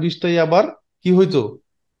ওই সার্ভিসটাই আবার কি হইতো,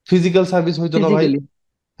 ফিজিক্যাল সার্ভিস হইতো না ভাই? ফিজিক্যালি।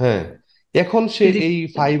 হ্যাঁ। এখন সে এই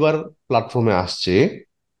প্ল্যাটফর্মে আসছে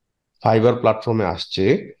ফাইবার প্ল্যাটফর্মে আসছে।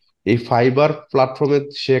 এই ফাইবার প্ল্যাটফর্মে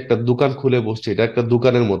সে একটা দোকান খুলে বসছে, এটা একটা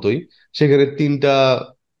দোকানের মতোই। সেখানে তিনটা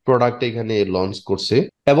প্রোডাক্ট এখানে লঞ্চ করছে,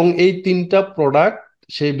 এবং এই তিনটা প্রোডাক্ট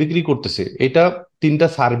সে বিক্রি করতেছে। এটা তিনটা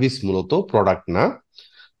সার্ভিস, মূলত প্রোডাক্ট না।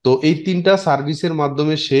 তো এই তিনটা সার্ভিসের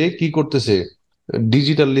মাধ্যমে সে কি করতেছে,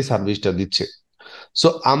 ডিজিটালি সার্ভিসটা দিচ্ছে। সো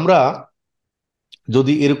আমরা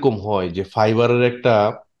যদি এরকম হয় যে ফাইবারের একটা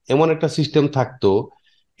এমন একটা সিস্টেম থাকতো,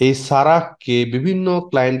 এই সারাহকে বিভিন্ন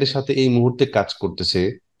ক্লায়েন্টের সাথে এই মুহূর্তে কাজ করতেছে,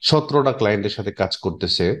 17টা ক্লায়েন্টের সাথে কাজ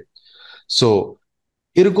করতেছে। সো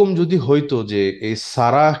এরকম যদি হইতো যে এই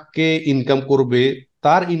সারাহকে ইনকাম করবে,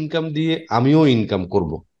 তার ইনকাম দিয়ে আমিও ইনকাম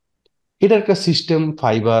করব, এটা একটা সিস্টেম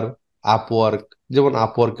ফাইবার, আপওয়ার্ক। যেমন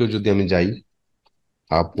আপওয়ার্কেও যদি আমি যাই,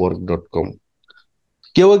 আপওয়ার্ক.কম,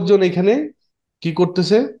 কেউ একজন এখানে কি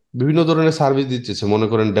করতেছে, বিভিন্ন ধরনের সার্ভিস দিচ্ছে, মনে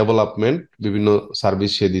করেন ডেভেলপমেন্ট, বিভিন্ন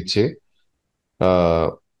সার্ভিস সে দিচ্ছে। আহ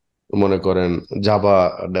মনে করেন জাভা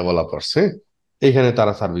ডেভেলপারস, হ্যাঁ, এখানে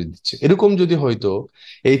তারা সার্ভিস দিচ্ছে। এরকম যদি হয়তো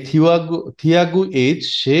এই থিয়াগু এইচ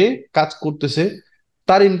সে কাজ করতেছে,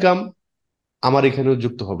 তার ইনকাম আমার এখানেও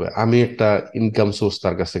যুক্ত হবে, আমি একটা ইনকাম সোর্স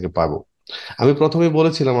তার কাছ থেকে পাবো। আমি প্রথমে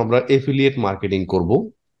বলেছিলাম আমরা এফিলিয়েট মার্কেটিং করব,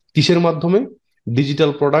 কিসের মাধ্যমে,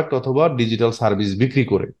 ডিজিটাল প্রোডাক্ট অথবা ডিজিটাল সার্ভিস বিক্রি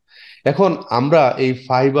করে। এখন আমরা এই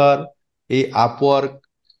ফাইবার, এই আপওয়ার্ক,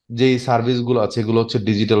 যে সার্ভিসগুলো আছে এগুলো হচ্ছে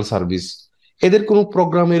ডিজিটাল সার্ভিস। এদের কোনো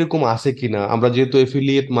প্রোগ্রাম এরকম আছে কিনা, আমরা যেহেতু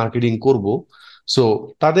এফিলিয়েট মার্কেটিং করব, সো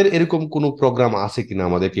তাদের এরকম কোনো প্রোগ্রাম আছে কিনা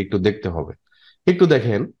আমাদেরকে একটু দেখতে হবে। একটু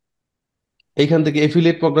দেখেন, এইখান থেকে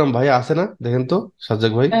এফিলিয়েট প্রোগ্রাম ভাই আছে না, দেখেন তো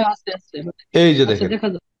সাজ্জাক ভাই। হ্যাঁ, আছে আছে এই যে আছে, দেখেন দেখা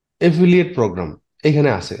যায়। এফিলিয়েট প্রোগ্রাম এখানে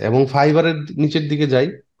আছে, এবং ফাইবারের নিচের দিকে যাই,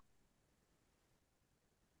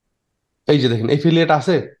 এই যে দেখেন এফিলিয়েট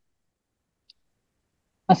আছে।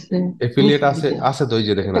 আছে এফিলিয়েট নিচের আছে, দিকে। আছে তো, এই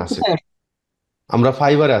যে দেখেন এটা আছে। কোথায়? আমরা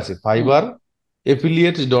ফাইবারে আছি, হ্যাঁ, ফাইবার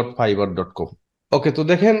affiliates.fiverr.com। ওকে, তো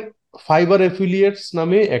দেখেন ফাইবার এফিলিয়েটস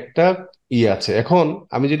নামে একটা আছে। এখন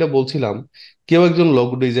আমি যেটা বলছিলাম, কেউ একজন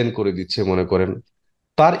লোগো ডিজাইন করে দিচ্ছে, মনে করেন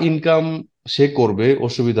তার ইনকাম সে করবে,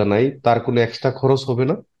 অসুবিধা নাই, তার কোনো এক্সট্রা খরচ হবে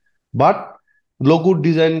না। বাট লোগো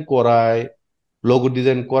ডিজাইন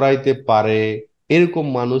করাইতে পারে এরকম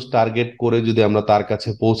মানুষ টার্গেট করে যদি আমরা তার কাছে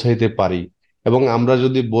পৌঁছাইতে পারি, এবং আমরা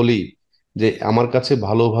যদি বলি যে আমার কাছে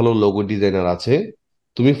ভালো ভালো লোগো ডিজাইনার আছে,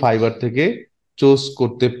 তুমি ফাইবার থেকে চুজ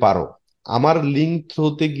করতে পারো, আমার লিঙ্ক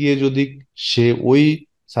থ্রুতে গিয়ে যদি সে ওই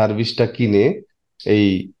সার্ভিসটা কিনে, এই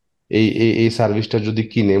এই সার্ভিসটা যদি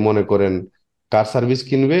কিনে, মনে করেন কার সার্ভিস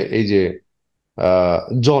কিনবে, এই যে আহ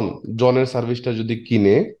জন জনের সার্ভিসটা যদি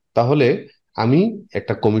কিনে, তাহলে আমি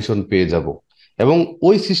একটা কমিশন পেয়ে যাব। এবং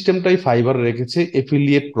ওই সিস্টেমটাই ফাইবার রেখেছে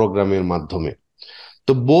এফিলিয়েট প্রোগ্রামের মাধ্যমে।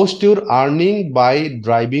 তো boost your earning by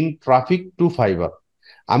driving traffic two fibre.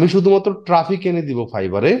 আমি শুধুমাত্র ট্রাফিক এনে দিব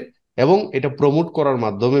ফাইবারে, এবং এটা প্রমোট করার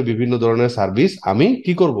মাধ্যমে বিভিন্ন ধরনের সার্ভিস আমি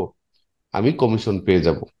কি করব, আমি কমিশন পেয়ে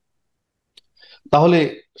যাব। তাহলে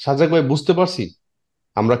সাজাক ভাই, বুঝতে পারছি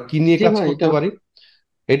আমরা কি নিয়ে জি কাজ ভাই, করতে এটা পারি।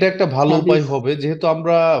 এটা একটা ভালো উপায় সার্ভিস। হবে, যেহেতু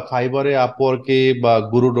আমরা ফাইবারে, আপওয়ার্কে বা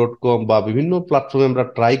গুরু.কম বা বিভিন্ন প্ল্যাটফর্মে আমরা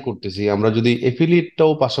ট্রাই করতেছি, আমরা যদি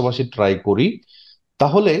এফিলিয়েটটাও পাশাপাশি ট্রাই করি,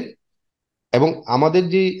 তাহলে, এবং আমাদের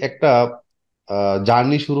যে একটা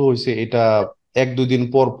জার্নি শুরু হয়েছে, এটা 1-2 দিন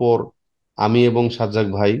পর পর আমি এবং সাজ্জাক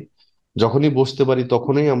ভাই যখনই বসতে পারি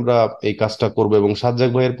তখনই আমরা এই কাজটা করব। এবং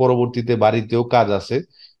সাজ্জাক ভাইয়ের পরবর্তীতে বাড়িতেও কাজ আছে,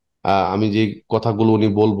 আমি যে কথাগুলো উনি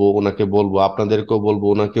বলবো ওনাকে বলবো, আপনাদেরকেও বলবো,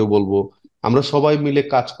 ওনাকেও বলবো, আমরা সবাই মিলে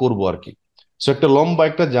কাজ করব আর কি। সো একটা লম্বা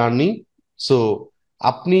একটা জার্নি। সো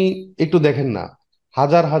আপনি একটু দেখেন না,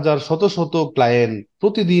 হাজার হাজার শত শত ক্লায়েন্ট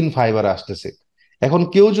প্রতিদিন ফাইবারে আসতেছে। এখন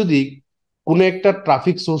কেউ যদি কোনো একটা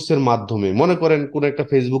ট্রাফিক সোর্সের মাধ্যমে, মনে করেন কোনো একটা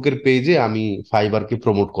ফেসবুকের পেজে আমি ফাইবারকে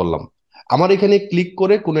প্রমোট করলাম, আমার এখানে ক্লিক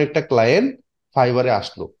করে কোনো একটা ক্লায়েন্ট ফাইবারে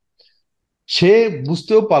আসলো, সে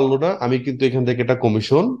বুঝতেও পারলো না আমি কিন্তু এখান থেকে একটা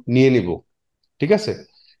কমিশন নিয়ে নিব, ঠিক আছে।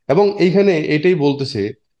 এবং এইখানে এটাই বলতেছে,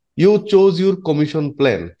 you choose your commission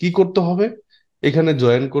plan. কি করতে হবে, এখানে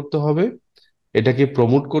জয়েন করতে হবে, এটাকে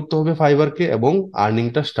প্রমোট করতে হবে ফাইবারকে, এবং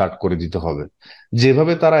আর্নিংটা স্টার্ট করে দিতে হবে।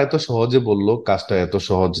 যেভাবে তারা এত সহজে বললো, কাজটা এত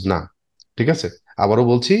সহজ না, ঠিক আছে। আবারও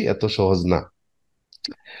বলছি, এত সহজ না।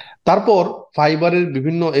 তারপর ফাইবারের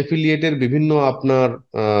বিভিন্ন এফিলিয়েটের বিভিন্ন আপনার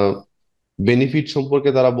বেনিফিট সম্পর্কে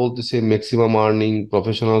তারা বলতেছে, ম্যাক্সিমাম আর্নিং,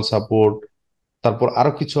 প্রফেশনাল সাপোর্ট, তারপর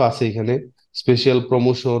আরো কিছু আছে এখানে, স্পেশাল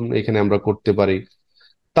প্রমোশন এখানে আমরা করতে পারি।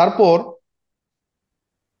 তারপর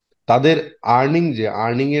তাদের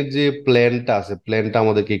আর্নিং এর যে প্ল্যানটা আছে, প্ল্যানটা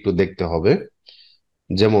আমাদেরকে একটু দেখতে হবে।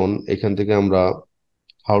 যেমন এখান থেকে আমরা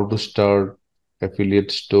how to start affiliate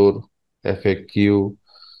store, FAQ,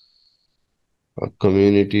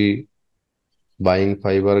 community, buying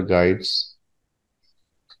fibre guides.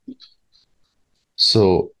 So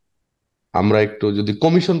আমরা একটু যদি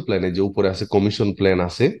কমিশন প্ল্যানে, যে উপরে আছে কমিশন প্ল্যান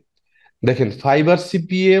আছে, দেখেন ফাইবার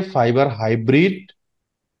সিপিএ, ফাইবার হাইব্রিড,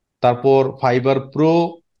 তারপর fibre pro,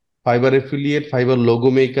 fibre affiliate, fibre logo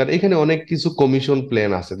maker, এখানে অনেক কিছু কমিশন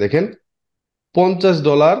প্ল্যান আছে। দেখেন,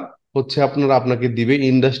 $50 হচ্ছে আপনাকে দিবে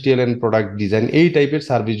ইন্ডাস্ট্রিয়াল এন্ড প্রোডাক্ট ডিজাইন, এই টাইপের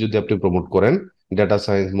সার্ভিস যদি আপনি প্রমোট করেন, data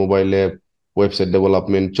science, mobile app, website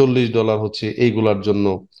development. $40 হচ্ছে এইগুলার জন্য,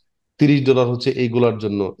 $30 হচ্ছে এইগুলার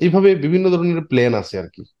জন্য। এইভাবে বিভিন্ন ধরনের প্ল্যান আছে আর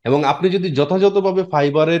কি। এবং আপনি যদি যথাযথভাবে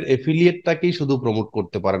ফাইবারের এফিলিয়েটটাকেই শুধু প্রমোট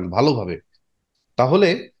করতে পারেন ভালোভাবে, তাহলে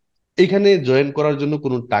এখানে জয়েন করার জন্য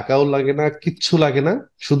কোনো টাকাও লাগে না, কিচ্ছু লাগে না।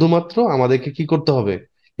 শুধুমাত্র আমাদেরকে কি করতে হবে,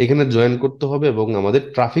 এখানে জয়েন করতে হবে, এবং আমাদের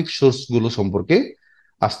ট্রাফিক সোর্স গুলো সম্পর্কে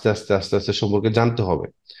আস্তে আস্তে আস্তে আস্তে সম্পর্কে জানতে হবে।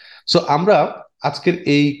 সো আমরা আজকের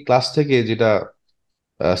এই ক্লাস থেকে যেটা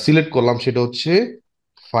সিলেক্ট করলাম, সেটা হচ্ছে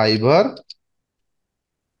fibre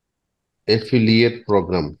affiliate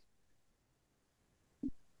programme.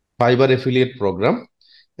 Fibre affiliate programme,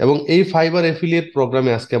 এবং এই ফাইবার এফিলিয়েট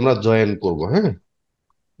প্রোগ্রামে আজকে আমরা জয়েন করব, হ্যাঁ,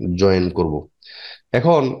 জয়েন করব।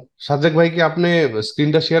 এখন সাজ্জাক ভাই, কি আপনি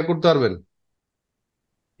স্ক্রিনটা শেয়ার করতে পারবেন?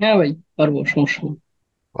 হ্যাঁ ভাই, পারবো, সমস্যা নেই।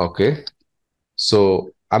 ওকে। সো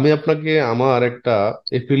আমি আপনাকে আমার একটা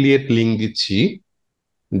এফিলিয়েট লিংক দিচ্ছি,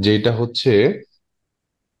 যেটা হচ্ছে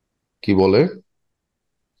কি বলে,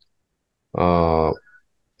 আহ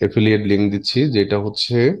এফিলিয়েট লিংক দিচ্ছি, যেটা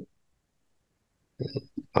হচ্ছে,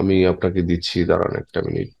 আমি আপনাকে দিচ্ছি, দাঁড়ান একটা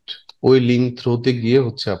মিনিট। ওই লিংক থ্রুতে গিয়ে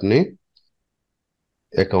হচ্ছে আপনি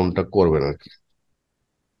অ্যাকাউন্টটা করবেন আর কি।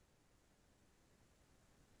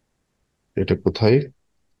 এটা কোথায়,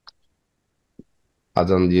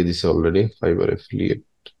 আজান দিয়ে দিছে already, fibre affiliate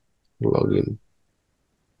log in.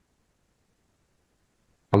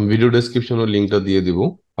 আমি ভিডিও ডেসক্রিপশনে লিংকটা দিয়ে দিব।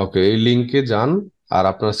 ওকে, এই লিংকে যান, আর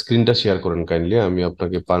আপনার স্ক্রিনটা শেয়ার করেন কাইন্ডলি, আমি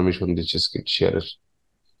আপনাকে পারমিশন দিচ্ছি স্ক্রিন শেয়ারের।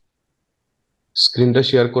 স্ক্রিনটা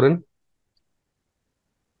শেয়ার করেন।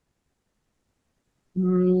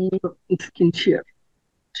 স্ক্রিন শেয়ার,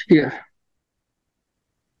 শেয়ার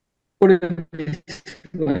করে দিচ্ছি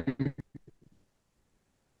ভাই।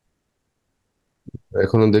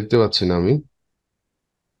 এখনো দেখতে পাচ্ছি না আমি।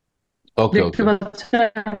 ওকে দেখতে ওকে। পাচ্ছেন?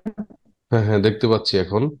 হ্যাঁ হ্যাঁ, দেখতে পাচ্ছি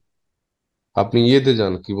এখন। আপনি ইয়েতে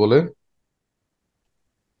যান, কি বলে,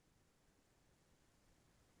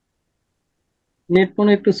 নেট মনে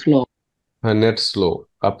হয় একটু স্লো। হ্যাঁ, নেট স্লো।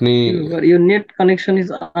 আপনি, Your net connection is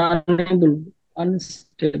unable,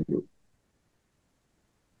 unstable.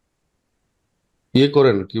 ইয়ে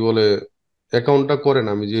করেন, কি বলে, অ্যাকাউন্টটা করেন,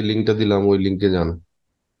 আমি যে লিঙ্কটা দিলাম ওই লিঙ্কে যান।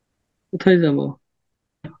 কোথায় যাব?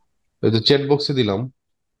 ওই তো চ্যাট বক্সে দিলাম,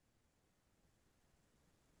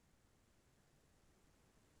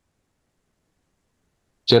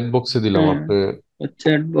 চ্যাট বক্সে দিলাম হ্যাঁ, আপনি।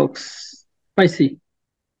 চ্যাট বক্স পাইছি,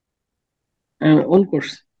 অন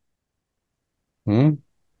করছি। হুম।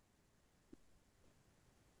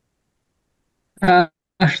 হ্যাঁ,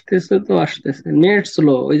 আসতেছে তো আসতেছে, নেট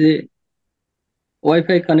স্লো, ওই যে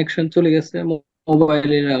ওয়াইফাই কানেকশন চলে গেছে,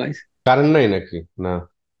 মোবাইলে লাগাইছে। কারেন্ট নাই নাকি? না।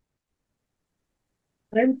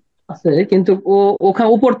 কারেন্ট আছে কিন্তু ও ওখানে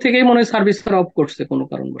উপর থেকেই মনে হয় সার্ভিসটা অফ করছে কোনো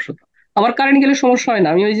কারণবশত। আমার কারেন্ট গেলে সমস্যা হয় না,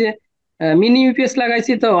 আমি ওই যে মিনি ইউপিএস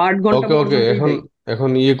লাগাইছি তো 8 ঘন্টা ওকে ওকে, পর্যন্তই এখন দেয়। এখন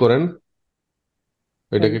ইয়ে করেন,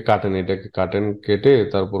 হ্যাঁ, এটাকে কাটেন, এটাকে কাটেন, কেটে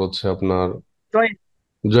তারপর হচ্ছে আপনার জয়েন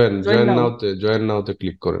জয়েন জয়েন জয়েন নাও। নাওতে, জয়েন নাওতে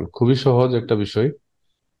ক্লিক করেন। খুবই সহজ একটা বিষয়।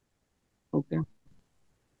 ওকে,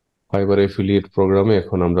 ফাইবার এফিলিয়েট প্রোগ্রামে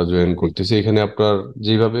এখন আমরা জয়েন ঠিক। করতেছি। এখানে আপনার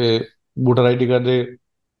যেভাবে ভোটার আইডি কার্ডে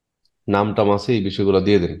নাম টাম আছে এই বিষয়গুলো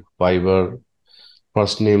দিয়ে দেন। Fibre,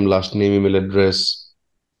 first name, last name, email address.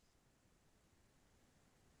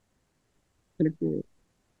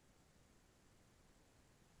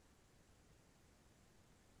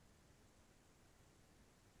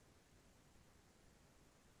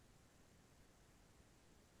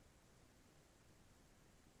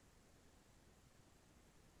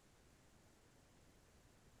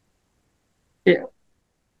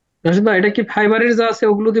 Rashid ভাই, এটা কি ফাইবারের যা আছে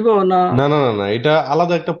ওগুলো দিব না? না না না না, এটা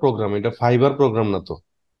আলাদা একটা প্রোগ্রাম, এটা ফাইবার প্রোগ্রাম না তো।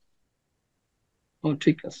 ও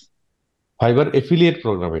ঠিক আছে। ফাইবার এফিলিয়েট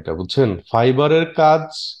প্রোগ্রাম এটা, বুঝছেন? ফাইবারের কাজ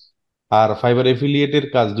আর ফাইবার এফিলিয়েটের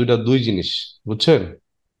কাজ দুইটা দুই জিনিস, বুঝছেন?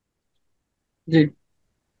 জি।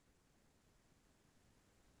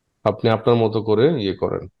 আপনি আপনার মতো করে ইয়ে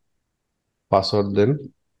করেন, পাসওয়ার্ড দেন।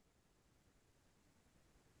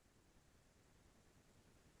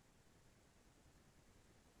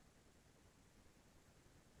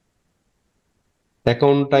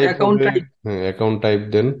 অ্যাকাউন্ট টাইপ অ্যাকাউন্ট হবে, টাইপ হ্যাঁ account type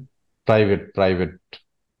then, private private.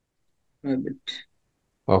 Private.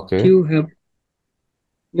 Okay. You have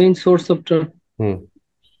main source of traffic. হুম,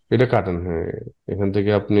 এটা কাটেন, হ্যাঁ। এখান থেকে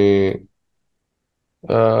আপনি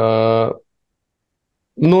আহ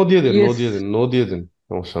নো দিয়ে দেন, নো ইয়েস। দিয়ে দেন, নো দিয়ে দেন,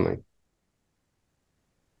 সমস্যা নাই।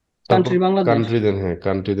 তারপর কান্ট্রি বাংলাদেশ। কান্ট্রি দেন, হ্যাঁ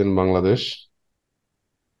কান্ট্রি দেন বাংলাদেশ।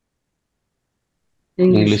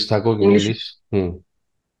 ইংলিশ। ইংলিশ থাকুক ইংলিশ। ইংলিশ। হুম।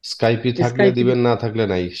 স্কাইপি থাকলে স্কাইপি। দিবেন, না থাকলে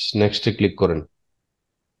নাই। নেক্সটে ক্লিক করেন।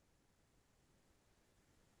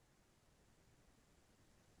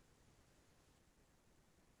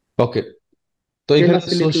 ওকে। তো টেল এখানে আস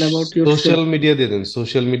a little about your social self. Media দিয়ে দেন,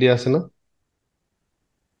 সোশ্যাল মিডিয়া আছে না?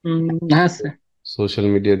 হ্যাঁ স্যার। সোশ্যাল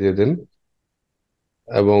মিডিয়া দিয়ে দেন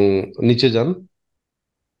এবং নিচে যান।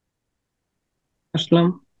 আসলাম।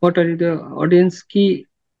 What are you the audience কি,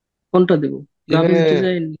 কোনটা দেবো? এখানে গ্রাফিক্স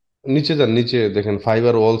ডিজাইন নিচে যান, নিচে দেখেন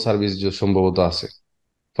ফাইবার অল সার্ভিস যে সম্ভবত আছে।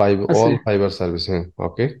 আছে। অল ফাইবার সার্ভিস, হ্যাঁ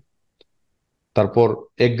ওকে। তারপর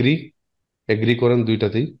এগ্রি, এগ্রি করেন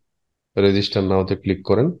দুইটাতেই। রেজিস্টার নাওতে ক্লিক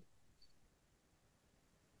করেন।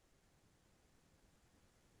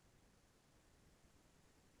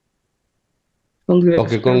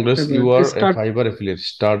 ওকে, start Congress, fibre you R A start. Fibre affiliate,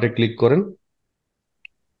 স্টার্টে click করেন।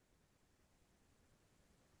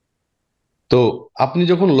 তো আপনি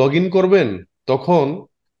যখন লগ ইন করবেন তখন,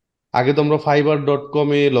 আগে তো আমরা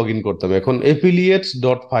fiverr.com-এ লগ ইন করতাম, এখন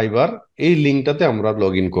affiliates.fiverr এই লিঙ্কটাতে আমরা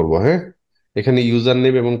লগ ইন করবো, হ্যাঁ। এখানে ইউজার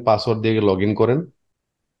নেম এবং পাসওয়ার্ড দিয়ে লগ ইন করেন।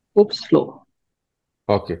 খুব স্লো।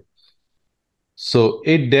 ওকে। সো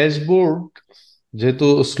এই ড্যাশবোর্ড যেহেতু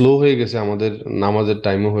স্লো হয়ে গেছে, আমাদের নামাজের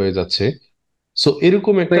টাইমও হয়ে যাচ্ছে, সো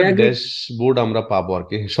এরকম একটা অ্যাগ্রি। ড্যাশবোর্ড আমরা পাবো আর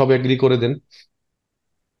কি। সব এগ্রি করে দেন,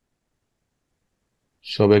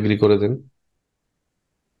 সব এগ্রি করে দেন।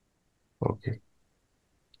 ওকে।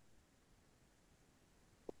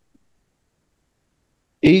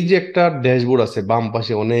 এই যে একটা ড্যাশবোর্ড আছে, বাম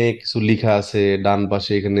পাশে অনেক কিছু লেখা আছে, ডান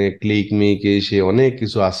পাশে এখানে ক্লিক মিক এসে অনেক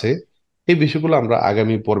কিছু আছে। এই বিষয়গুলো আমরা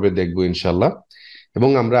আগামী পর্বে দেখবো ইনশাল্লাহ। এবং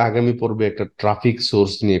আমরা আগামী পর্বে একটা ট্রাফিক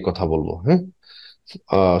সোর্স নিয়ে কথা বলবো, হ্যাঁ।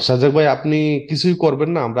 সাজাক ভাই, আপনি কিছুই করবেন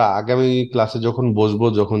না, আমরা আগামী ক্লাসে যখন বসবো,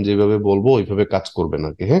 যখন যেভাবে বলবো ওইভাবে কাজ করবেন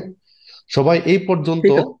আর কি, হ্যাঁ। সবাই এই পর্যন্ত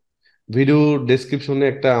ঠিক আছে। ভিডিও ডেসক্রিপশনে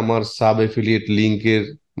একটা আমার সাব এফিলিয়েট লিংকের,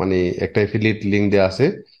 মানে একটা এফিলিয়েট লিংক দেওয়া আছে।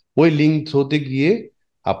 ওই লিংক থ্রুতে গিয়ে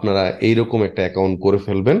আপনারা এইরকম একটা অ্যাকাউন্ট করে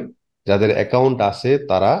ফেলবেন। যাদের অ্যাকাউন্ট আছে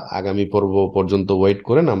তারা আগামী পর্ব পর্যন্ত ওয়েট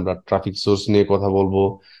করেন, আমরা ট্রাফিক সোর্স নিয়ে কথা বলবো,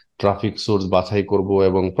 ট্রাফিক সোর্স বাছাই করব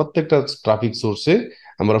এবং প্রত্যেকটা ট্রাফিক সোর্সে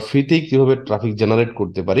আমরা ফ্রিতেই কিভাবে ট্রাফিক জেনারেট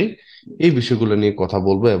করতে পারি এই বিষয়গুলো নিয়ে কথা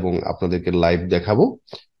বলবো এবং আপনাদেরকে লাইভ দেখাবো।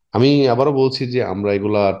 আমি আবারও বলছি যে আমরা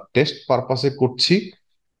এগুলা টেস্ট পারপাসে করছি।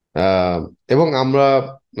 আহ, এবং আমরা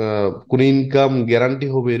কোনো ইনকাম গ্যারান্টি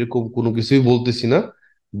হবে এরকম কোনো কিছুই বলতেছি না,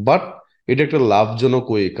 বাট এটা একটা লাভজনক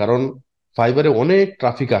ওয়ে, কারণ ফাইবারে অনেক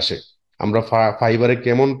ট্রাফিক আসে। আমরা ফাইবারে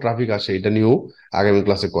কেমন ট্রাফিক আসে এটা নিয়েও আগামী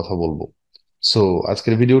ক্লাসে কথা বলবো। সো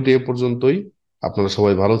আজকের ভিডিওটি এ পর্যন্তই। আপনারা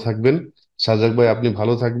সবাই ভালো থাকবেন। সাজাক ভাই, আপনি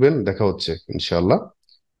ভালো থাকবেন, দেখা হচ্ছে ইনশাআল্লাহ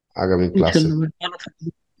আগামী ক্লাসে। ইনশাল্লাহ ভাই, ভালো থাকবেন।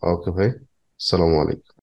 ওকে ভাই, সালামু আলাইকুম।